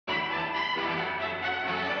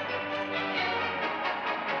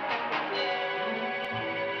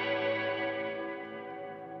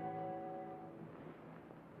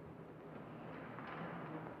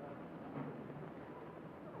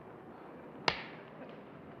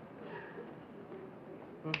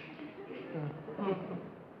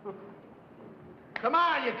Come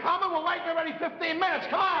on, you coming? We're waiting already 15 minutes.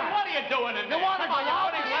 Come on. What are you doing in there? You want to go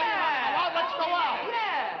out? Yeah. Let's go out.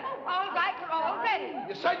 Yeah. All right, we're all ready.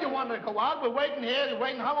 You said you wanted to go out. We're waiting here. You're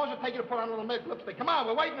waiting. How long does it take you to put on a little lipstick? Come on,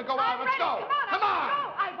 we're waiting to go out. Let's go. Come on.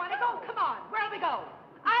 I want to go. Come on. Where'll we go?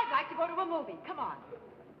 I'd like to go to a movie. Come on.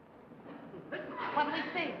 What'll we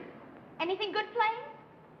see? Anything good playing?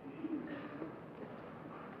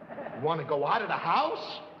 You want to go out of the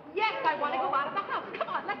house? Yes, I want to go out of the house. Come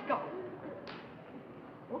on, let's go.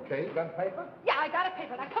 Okay, you got paper? Yeah, I got a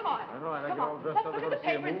paper. Now, come on. I know, I think Come you're all on. dressed Let's up to look go at to the see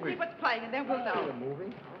a paper and movie. see what's playing, and then we'll know. A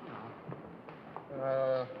movie?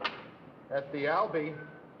 At the Albee,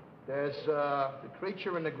 there's the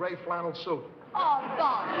creature in the gray flannel suit. Oh,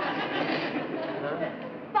 Bob.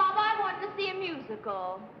 Bob, I want to see a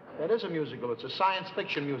musical. That is a musical. It's a science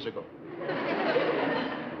fiction musical. I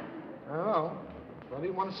don't know. What do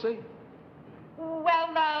you want to see?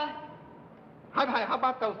 Well, How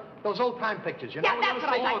about those old-time pictures, you know? yeah, that's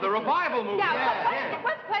what I'd like to the see. revival movie. Yeah,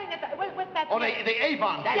 what's playing at the... What's that? Oh, the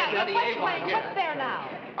Avon. Yeah, the what's Avon, playing? yeah. What's there now?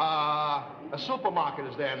 A supermarket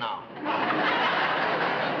is there now.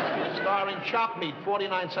 Starring chop meat,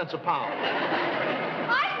 49 cents a pound.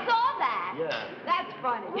 I saw that. Yeah. That's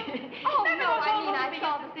funny. Oh, Remember no, those I old mean, I movies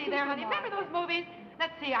saw we used to the see there, honey? Remember those movies?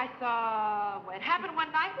 Let's see, I saw... It Happened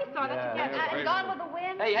One Night. We saw that together. Gone with the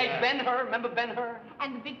Wind. Hey, Ben-Hur. Remember Ben-Hur?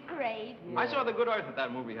 And the Big Parade. Yeah. I saw The Good Earth at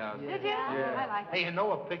that movie house. Did you? Yeah. I like it. Hey, you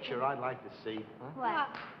know a picture I'd like to see? Huh?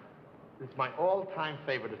 What? It's my all-time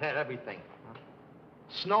favorite. It had everything.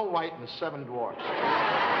 Snow White and the Seven Dwarfs. Oh,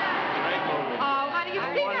 honey,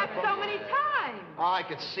 you've seen that so many times. Oh, I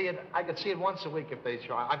could see it once a week if they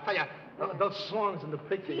try. I tell you, those songs in the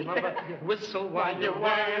picture, you remember? Whistle while you're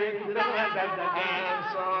waiting, and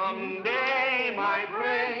someday my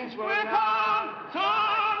brains will come.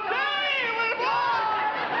 Someday will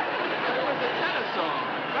come. It was a tenor song.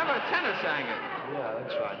 Remember, a tenor sang it. Yeah,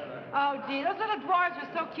 that's right. Oh, gee, those little dwarves were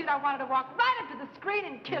so cute, I wanted to walk right up to the screen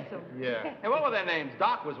and kiss them. Yeah. Hey, what were their names?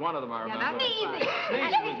 Doc was one of them, I remember. Sneezy.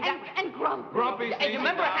 And Grumpy. Grumpy, And you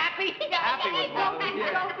remember Happy? Happy was one of them.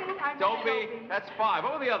 Dopey. I remember Dopey. That's 5.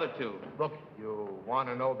 What were the other 2? Look, you want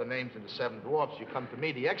to know the names of the Seven Dwarfs, you come to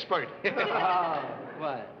me, the expert.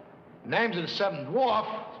 What? Names of the Seven Dwarfs,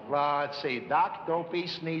 let's see, Doc, Dopey,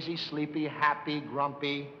 Sneezy, Sleepy, Happy,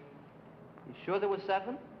 Grumpy. You sure there were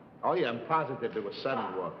 7? Oh, yeah, I'm positive there were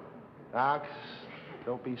 7 dwarfs. Doc,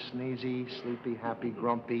 Dopey, Sneezy, Sleepy, Happy,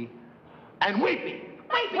 Grumpy, and Weepy.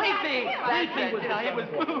 Weepy. That's it. It was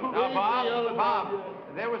No, Bob,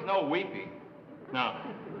 there was no Weepy. No.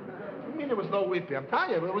 You mean there was no Weepy? I'm telling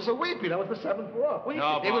you, there was a Weepy. That was the 7th dwarf.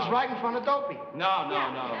 No, It was Bob. right in front of Dopey. No.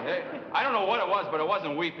 Hey, I don't know what it was, but it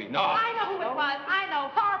wasn't Weepy. No. I know who it was. I know.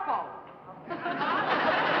 Harpo.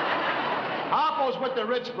 Harpo's with the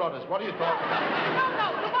Ritz brothers. What are you talking about?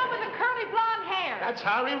 No, the one with the curly blonde hair. That's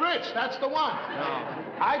Harry Ritz. That's the one. No.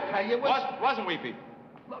 I tell you, Wasn't Weepy.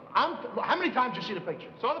 Look, how many times did you see the picture?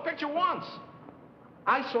 Saw the picture once.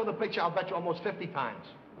 I saw the picture, I'll bet you, almost 50 times.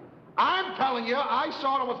 I'm telling you, I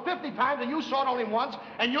saw it almost 50 times, and you saw it only once,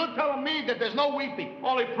 and you're telling me that there's no Weepy.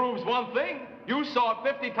 Only proves one thing. You saw it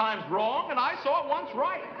 50 times wrong, and I saw it once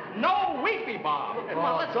right. No Weepy, Bob. Come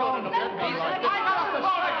on, let's go to the I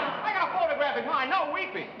got a photographic line. No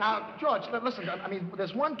Weepy. Now, George, listen, I mean,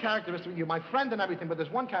 there's one characteristic, you're my friend and everything, but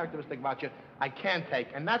there's one characteristic about you I can't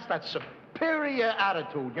take, and that's that superior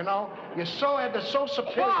attitude, you know? They're so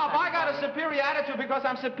superior. Bob, I got a superior attitude because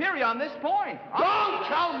I'm superior on this point. Don't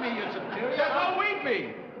tell me you're superior. There's no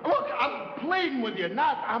Weepy. Look, I'm pleading with you,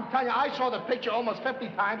 I'm telling you, I saw the picture almost 50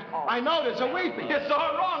 times. I know there's a Weepy. You saw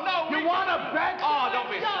it wrong. No Weepy. You want to bet? Oh, don't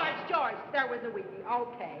be... George, there was a Weepy.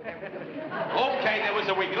 Okay, there was a Weepy. Okay, there was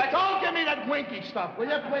a Weepy. Don't give me that Winky stuff, will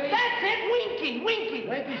you, please? That's it, Winky. Winky's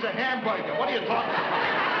a hamburger. What are you talking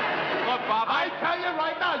about? Look, Bob, I tell you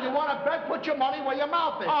right now, you want to bet, put your money where your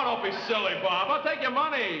mouth is. Oh, don't be silly, Bob. I'll take your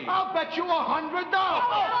money. I'll bet you $100. Come on.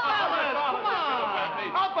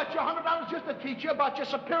 I'll bet you $100 just to teach you about your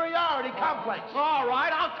superiority complex. All right,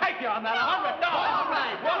 I'll take you on that. $100. All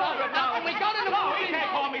right. $100. And we go to the No, movie. he can't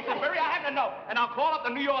call me superior. I have to know. And I'll call up the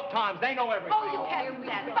New York Times. They know everything. Oh, you can't do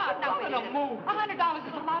that. Bob, now, wait a minute. $100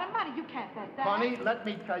 is a lot of money. You can't bet that. Honey, let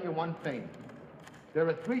me tell you one thing. There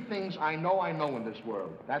are 3 things I know in this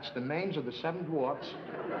world. That's the names of the 7 dwarfs,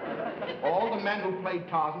 all the men who played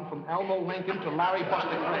Tarzan, from Elmo Lincoln to Larry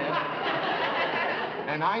Buster Crabbe,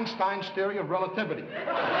 and Einstein's theory of relativity.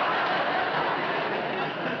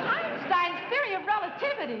 Einstein's theory of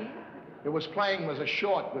relativity? It was playing as a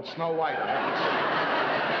short with Snow White.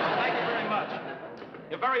 Thank you very much.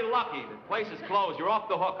 You're very lucky. The place is closed. You're off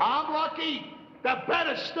the hook. I'm lucky. The bet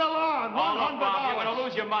is still on. Oh, look, Bob, you're $100. going to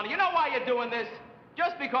lose your money. You know why you're doing this?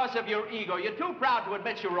 Just because of your ego, you're too proud to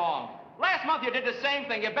admit you're wrong. Last month you did the same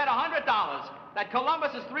thing. You bet $100 that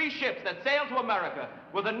Columbus has 3 ships that sail to America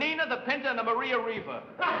with the Nina, the Pinta, and the Maria Riva.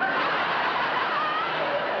 You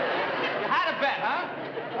had a bet,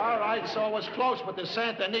 huh? All right, so it was close with the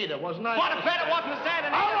Santa Anita, wasn't I? What, a bet it wasn't the Santa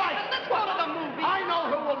Anita? All right. Let's go to the movie. I know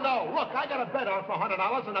who will know. Look, I got a bet on for $100,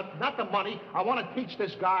 and not the money. I want to teach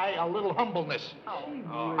this guy a little humbleness.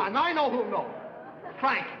 Oh. And I know who'll know.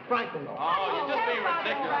 Frank will know. Oh, you're just being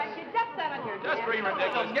ridiculous. Frank, you just sat on your Just being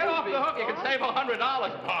ridiculous. Get off the hook. You can save $100,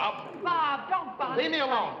 Bob. Bob, don't bother. Leave me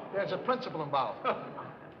alone. There's a principle involved.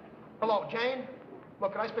 Hello, Jane?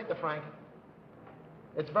 Look, can I speak to Frank?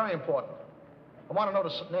 It's very important. I want to know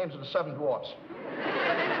the names of the 7 dwarfs.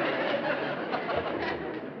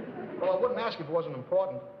 Well, I wouldn't ask you if it wasn't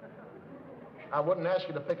important. I wouldn't ask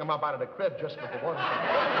you to pick them up out of the crib just if it wasn't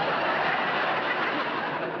important.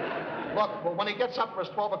 Look, well, when he gets up for his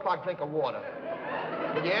 12 o'clock drink of water,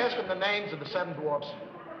 will you ask him the names of the 7 dwarfs?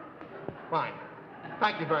 Fine.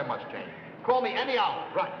 Thank you very much, Jane. Call me any hour.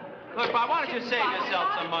 Right. Look, Bob, why don't you save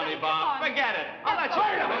yourself some money, Bob? Forget it. I'll let you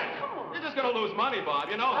do it. You're just going to lose money, Bob.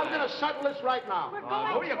 You know I'm that. going to settle this right now.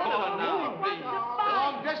 Who are you calling now?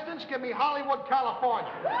 Long distance, give me Hollywood,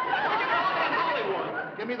 California.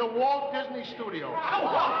 Hollywood. Give me the Walt Disney Studios. Are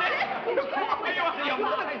you out of your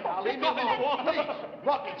mind? Now, leave me alone, please.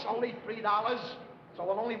 Look, it's only $3, so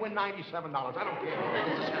we'll only win $97. I don't care.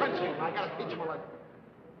 This is principle. I got to teach him a lesson.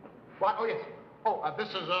 What? Oh, yes. Oh, this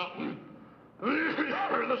is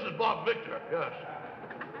this is Bob Victor, yes.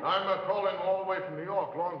 I'm calling all the way from New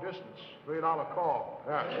York, long distance, $3 call,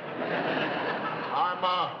 yes. I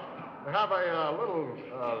have a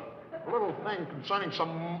little thing concerning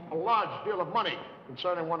a large deal of money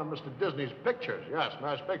concerning one of Mr. Disney's pictures. Yes,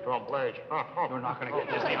 nice picture on Blaze. You're not going to get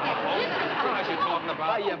Disney on the phone. What are you talking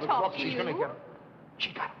about? Yeah, but look, she's going to get it.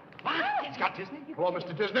 She got it. What? He's got Disney? Hello,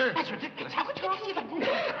 Mr. Disney. That's ridiculous. How could you even do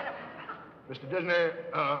that? Mr. Disney,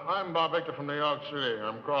 I'm Bob Victor from New York City.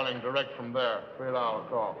 I'm calling direct from there. $3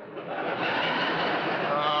 call.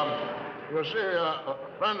 You see, a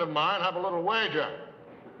friend of mine have a little wager.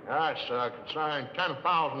 Yes, concerning $10,000.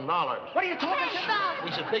 What are you talking about?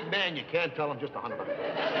 He's a big man. You can't tell him just $100.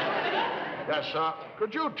 Yes,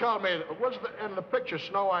 could you tell me, in the picture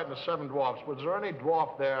Snow White and the 7 Dwarfs, was there any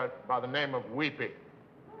dwarf there by the name of Weepy?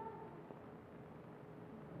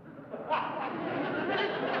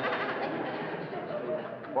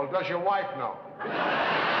 Well, does your wife know?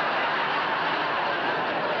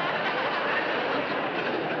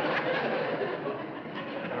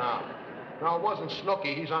 No, it wasn't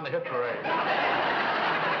Snooky. He's on the hit parade.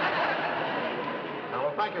 Now,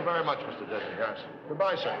 well, thank you very much, Mr. Disney. Yes.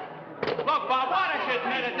 Goodbye, sir. Look, Bob, why don't you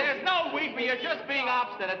admit it? There's no Weepy. You're just being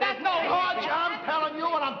obstinate. There's no George, I'm telling you,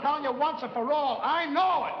 and I'm telling you once and for all. I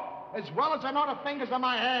know it. As well as I know the fingers on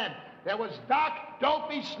my hand. There was Doc,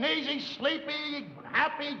 Dopey, Sneezy, Sleepy,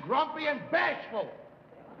 Happy, Grumpy, and Bashful.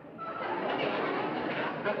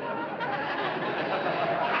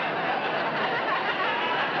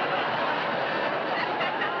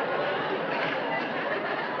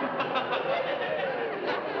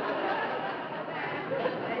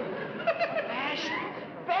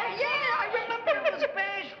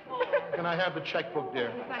 Can I have the checkbook,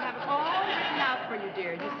 dear? I have it all written out for you,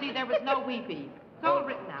 dear. You see, there was no Weepy. It's all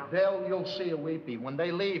written out. You'll see a Weepy. When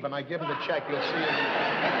they leave and I give them the check, you'll see a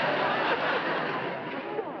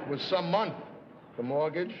Weepy. With some month. The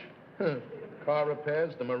mortgage, car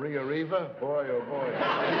repairs, the Maria Riva. Boy, oh boy.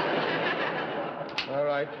 All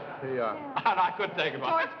right, here you are. I couldn't take it,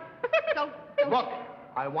 Bob. George, Look,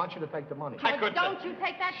 I want you to take the money. I couldn't. don't you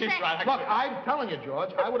take that She's check. right. Look, I'm telling you,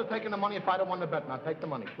 George, I would have taken the money if I'd have won the bet. Now, take the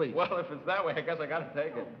money, please. Well, if it's that way, I guess I got to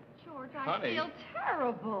take it. George, I Honey. feel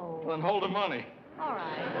terrible. Well, then hold the money. All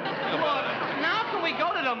right. Well, now can we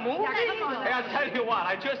go to the movie? Yeah, come on. Hey, I'll tell you what,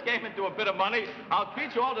 I just came into a bit of money. I'll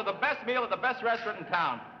treat you all to the best meal at the best restaurant in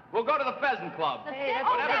town. We'll go to the Pheasant Club. Hey, that's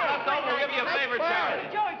Whatever's okay. left over, we'll give you a favorite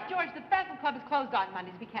charity. George, the Pheasant Club is closed on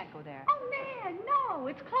Mondays. We can't go there. Oh, man, no.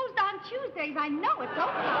 It's closed on Tuesdays. I know it's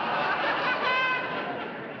open.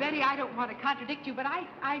 Betty, I don't want to contradict you, but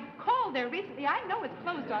I called there recently. I know it's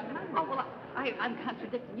closed on Monday. Oh, well, I'm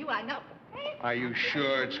contradicting you. I know. Are you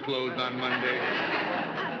sure it's closed on Monday?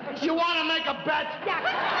 You want to make a bet?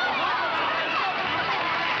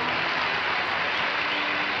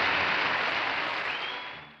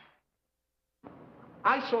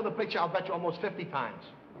 I saw the picture, I'll bet you, almost 50 times.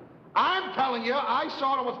 I'm telling you, I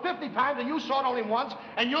saw it almost 50 times, and you saw it only once,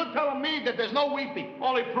 and you're telling me that there's no Weepy.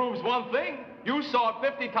 Only proves one thing. You saw it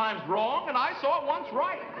 50 times wrong, and I saw it once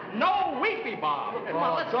right. No Weepy, Bob. Come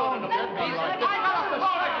on, let's go to the movie.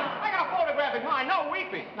 I got a photograph photographic line. No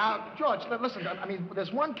weeping. Now, George, listen, I mean,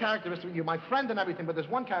 there's one characteristic, you're my friend and everything, but there's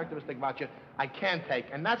one characteristic about you I can't take,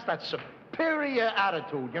 and that's that superior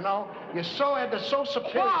attitude, you know? They're so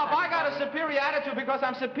superior. Bob, I got a superior attitude because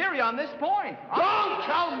I'm superior on this point. Don't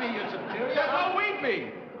tell me you're superior. There's no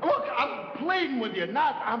weeping. Look, I'm pleading with you.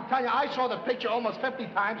 I'm telling you, I saw the picture almost 50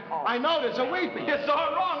 times. I know there's a weeping. You saw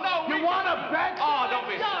it wrong. No weeping. You want to bet? Oh, don't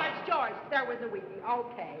be... George, there was a weeping.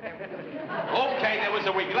 Okay, there was a weeping. Okay, there was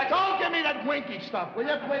a weeping. Don't give me that winky stuff, will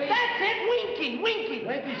you, please? That's it, winky.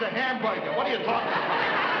 Winky's a hamburger. What are you talking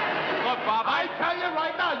about? Look, Bob, I tell you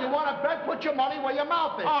right now, you want to bet, put your money where your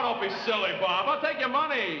mouth is. Oh, don't be silly, Bob. I'll take your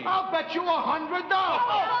money. I'll bet you $100. Come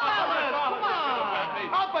on.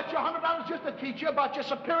 I'll bet you $100 just to teach you about your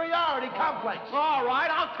superiority complex. All right,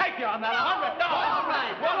 I'll take you on that. $100. All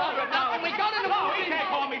right. $100. When we go to the No, movie... you can't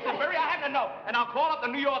call me superior. I have to know. And I'll call up the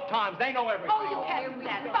New York Times. They know everything. Oh, you can't do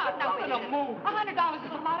that. Bob, no, wait a minute. $100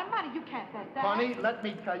 is a lot of money. You can't bet that. Honey, let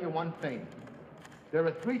me tell you one thing. There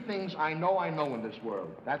are 3 things I know in this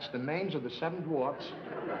world. That's the names of the 7 dwarfs,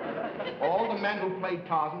 all the men who played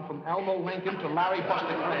Tarzan, from Elmo Lincoln to Larry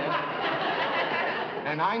Buster Crabbe,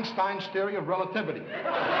 and Einstein's theory of relativity.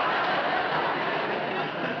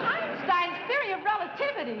 Einstein's theory of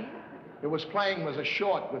relativity? It was playing as a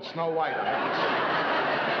short with Snow White.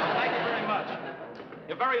 Thank you very much.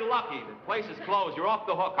 You're very lucky. The place is closed. You're off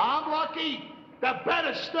the hook. I'm lucky. The bet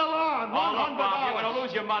is still on. Oh, look, Bob, you're $100. going to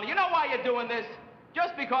lose your money. You know why you're doing this?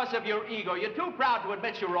 Just because of your ego. You're too proud to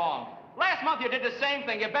admit you're wrong. Last month you did the same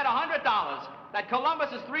thing. You bet $100 that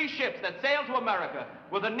Columbus is 3 ships that sailed to America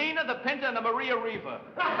with the Nina, the Pinta, and the Maria Reefer.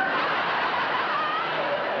 You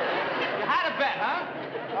had a bet, huh?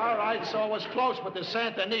 All right, so it was close with the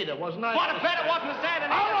Santa Anita, wasn't I? What, a bet it wasn't the Santa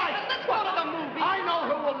Anita? All right. Let's go to the movie. I know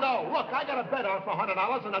who will know. Look, I got a bet on for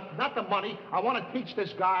 $100, and not the money. I want to teach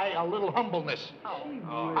this guy a little humbleness. Oh.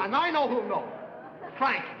 And I know who'll know.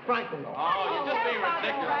 Frank will know. Oh, you're just being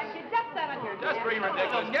ridiculous. Right. You just said on your Just being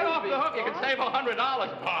ridiculous. Get off the hook. You can save $100,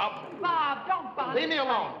 Bob. Bob, don't bother. Leave me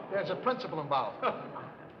alone. There's a principle involved.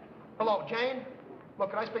 Hello, Jane? Look,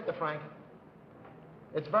 can I speak to Frank?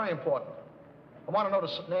 It's very important. I want to know the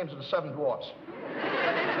names of the 7 dwarfs.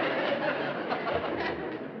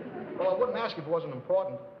 Well, I wouldn't ask you if it wasn't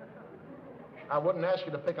important. I wouldn't ask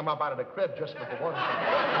you to pick them up out of the crib just if it wasn't important.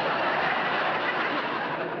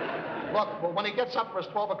 Look, well, when he gets up for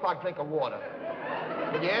his 12 o'clock drink of water,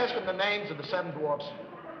 will you ask him the names of the 7 dwarfs?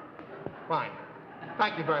 Fine.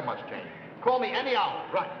 Thank you very much, Jane. Call me any hour.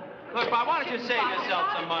 Right. Look, Bob, why don't you save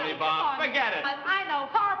yourself some money, Bob? Forget it. I know,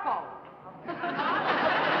 Harpo.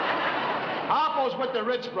 Harpo's with the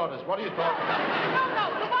Ritz brothers. What are you talking about?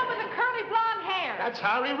 No, the one with the curly blonde hair. That's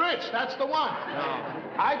Harry Ritz. That's the one. No.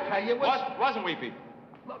 I tell you what. Wasn't weepy.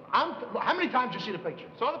 Look, how many times did you see the picture?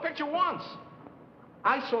 Saw the picture once.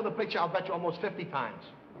 I saw the picture, I'll bet you, almost 50 times.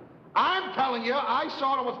 I'm telling you, I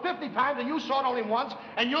saw it almost 50 times, and you saw it only once,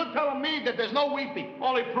 and you're telling me that there's no weeping.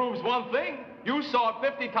 Only proves one thing. You saw it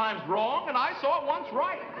 50 times wrong, and I saw it once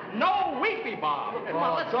right. No weepy, Bob. Come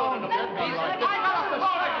on, let's go to the movie.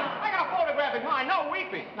 I got a photographic line. No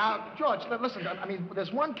weepy. Now, George, listen, I mean,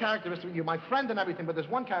 there's one characteristic, you're my friend and everything, but there's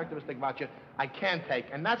one characteristic about you I can't take,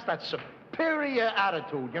 and that's that superior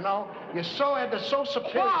attitude, you know? They're so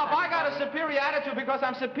superior. Bob, I got a superior attitude because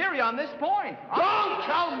I'm superior on this point. Don't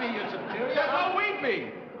tell me you're superior. There's no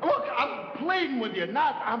weepy. Look, I'm pleading with you.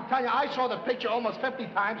 I'm telling you, I saw the picture almost 50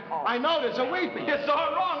 times. I know there's a weeping. You saw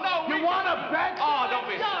it wrong. No weepy. You want to bet? Oh, don't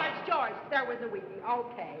be... George, there was a weeping.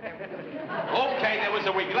 Okay, there was a weeping. Okay, there was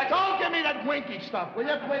a weepy. Don't give me that winky stuff, will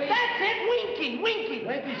you, please? That's it, winky.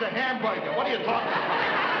 Winky's a hamburger. What are you talking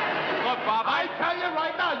about? Look, Bob, I tell you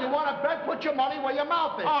right now, you want to bet, put your money where your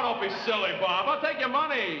mouth is. Oh, don't be silly, Bob. I'll take your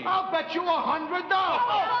money. I'll bet you $100. Come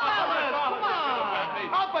on.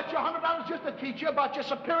 I'll bet you $100 just to teach you about your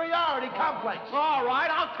superiority complex. All right,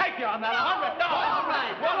 I'll take you on that. $100. All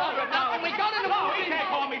right. $100. When we go to the No, movie... you can't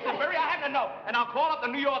call me superior. I have to know. And I'll call up the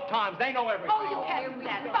New York Times. They know everything. Oh, you can't do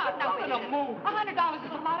that. Bob, no, wait a minute. $100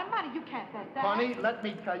 is a lot of money. You can't bet that. Honey, let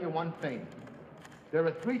me tell you one thing. There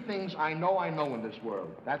are 3 things I know in this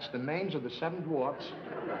world. That's the names of the 7 dwarfs,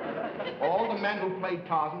 all the men who played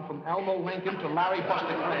Tarzan, from Elmo Lincoln to Larry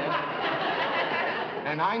Buster Crabbe,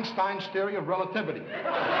 and Einstein's theory of relativity.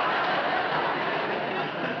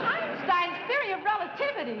 Einstein's theory of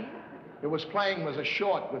relativity? It was playing as a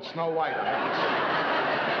short with Snow White.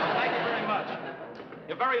 Thank you very much.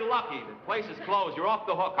 You're very lucky. The place is closed. You're off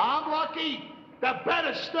the hook. I'm lucky. The bet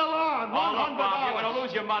is still on. Oh, look, Bob, you're $100. going to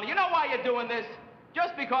lose your money. You know why you're doing this?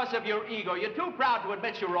 Just because of your ego. You're too proud to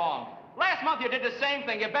admit you're wrong. Last month you did the same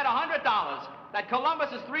thing. You bet $100 that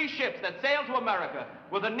Columbus is 3 ships that sailed to America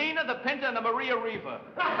with the Nina, the Pinta, and the Maria Reefer.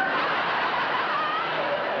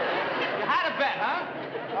 had a bet, huh?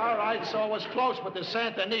 All right, so it was close with the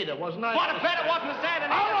Santa Anita, wasn't I? What, a bet it wasn't a Santa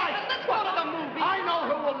Anita? All right. Let's go to the movie. I know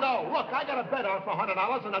who will know. Look, I got a bet on for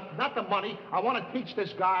 $100, and not the money. I want to teach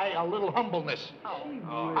this guy a little humbleness. Oh.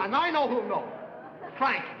 And I know who'll know.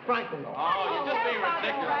 Frank will know. Oh, you're just being All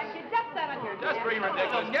ridiculous. right, you just said on your Just being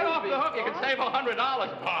ridiculous. Get off the hook. You can save $100,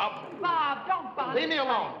 Bob. Bob, don't bother. Leave me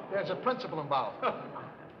alone. There's a principle involved.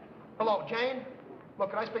 Hello, Jane? Look,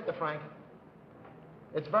 can I speak to Frank?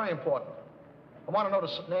 It's very important. I want to know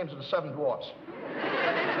the names of the 7 dwarfs.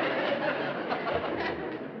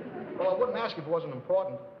 Well, I wouldn't ask you if it wasn't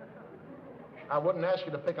important. I wouldn't ask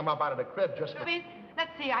you to pick them up out of the crib just to...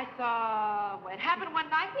 Let's see, I saw... It happened one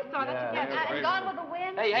night. We saw that together. And Gone with the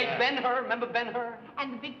Wind. Hey, Ben-Hur. Remember Ben-Hur?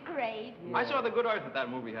 And the big parade. I saw The Good Earth at that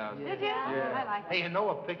movie house. Did you? I like it. Hey, you know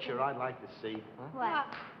a picture I'd like to see? What?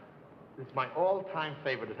 It's my all-time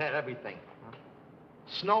favorite. It had everything.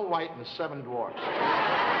 Snow White and the 7 Dwarfs. Oh,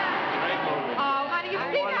 honey,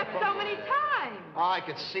 you've seen that so many times. Oh, I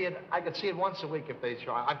could see it once a week if they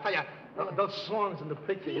show. I tell you, those songs in the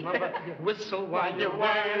picture, you remember? Whistle while you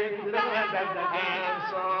wait. And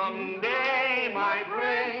someday my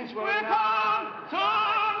brains will come.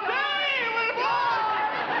 Someday will come.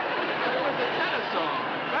 It was a tenor song.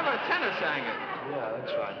 Remember, a tenor sang it. Yeah,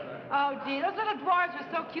 that's right. Oh, gee, those little dwarves were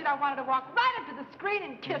so cute, I wanted to walk right up to the screen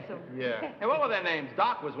and kiss them. Yeah. Hey, what were their names?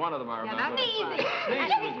 Doc was one of them, I Yeah, remember.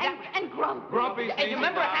 now And Grumpy. Grumpy, Hey, you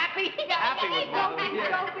remember Happy? Happy was one of them.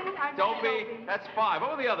 Dopey. Dopey, that's 5.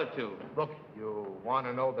 What were the other 2? Look, you want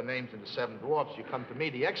to know the names of the 7 Dwarfs, you come to me,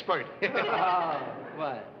 the expert. Oh,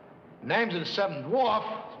 what? Names of the 7 Dwarfs,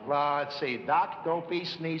 let's see, Doc, Dopey,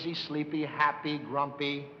 Sneezy, Sleepy, Happy,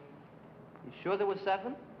 Grumpy. You sure there were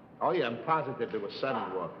 7? Oh, yeah, I'm positive there were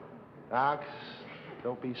 7 Dwarfs. Doc,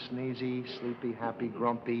 Dopey, Sneezy, Sleepy, Happy,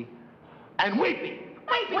 Grumpy, and Weepy.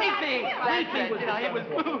 Weepy. It was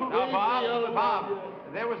no, Bob,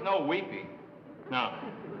 there was no Weepy. No.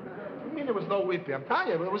 You mean there was no Weepy? I'm telling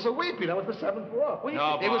you, there was a Weepy. That was the 7th Dwarf.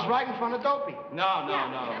 No, It was Bob. right in front of Dopey. No.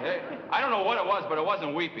 I don't know what it was, but it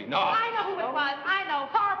wasn't Weepy. No. I know who it was. I know.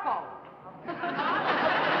 Harpo.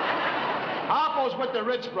 Harpo's with the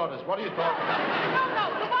Ritz brothers. What are you talking about?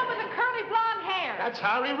 No, the one with the curly blonde hair. That's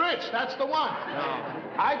Harry Ritz. That's the one. No.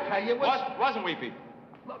 I tell you, Wasn't Weepy.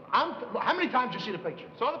 Look, how many times did you see the picture?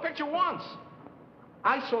 Saw the picture once.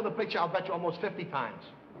 I saw the picture, I'll bet you, almost 50 times.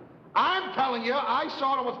 I'm telling you, I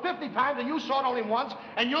saw it almost 50 times, and you saw it only once,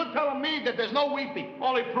 and you're telling me that there's no Weepy.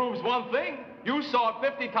 Only proves one thing. You saw it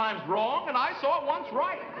 50 times wrong, and I saw it once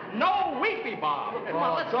right. No Weepy, Bob.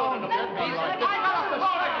 Well, let's go to the movie.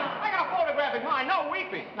 I got a photographic mind. No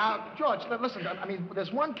Weepy. Now, George, listen, I mean,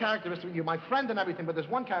 there's one characteristic, you're my friend and everything, but there's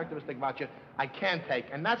one characteristic about you I can't take,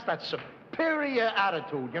 and that's that superior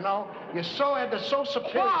attitude, you know? They're so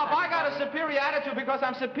superior. Bob, I got a superior attitude because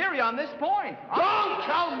I'm superior on this point. Don't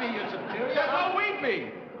tell me you're superior. There's no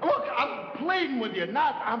Weepy. Look, I'm pleading with you,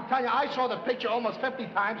 I'm telling you, I saw the picture almost 50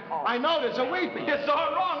 times. I know there's a Weepy. You saw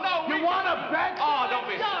it wrong. No Weepy. You want to bet? Oh, don't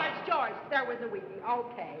be... George, there was a Weepy.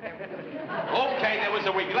 Okay, there was a Weepy. Okay, there was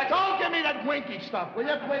a Weepy. Let's... Don't give me that winky stuff, will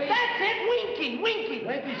you, please? That's it, Winky.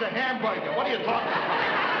 Winky's a hamburger. What are you talking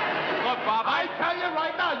about? Look, Bob, I tell you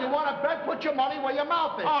right now, you want to bet, put your money where your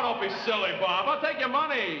mouth is. Oh, don't be silly, Bob. I'll take your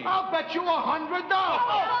money. I'll bet you $100. Come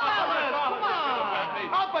on.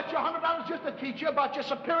 I'll bet you $100 just to teach you about your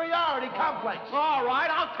superiority complex. All right,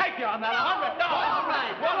 I'll take you on that $100. All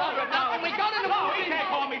right. $100. When we go to the No, movie- you can't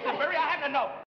call me superior. I have to know.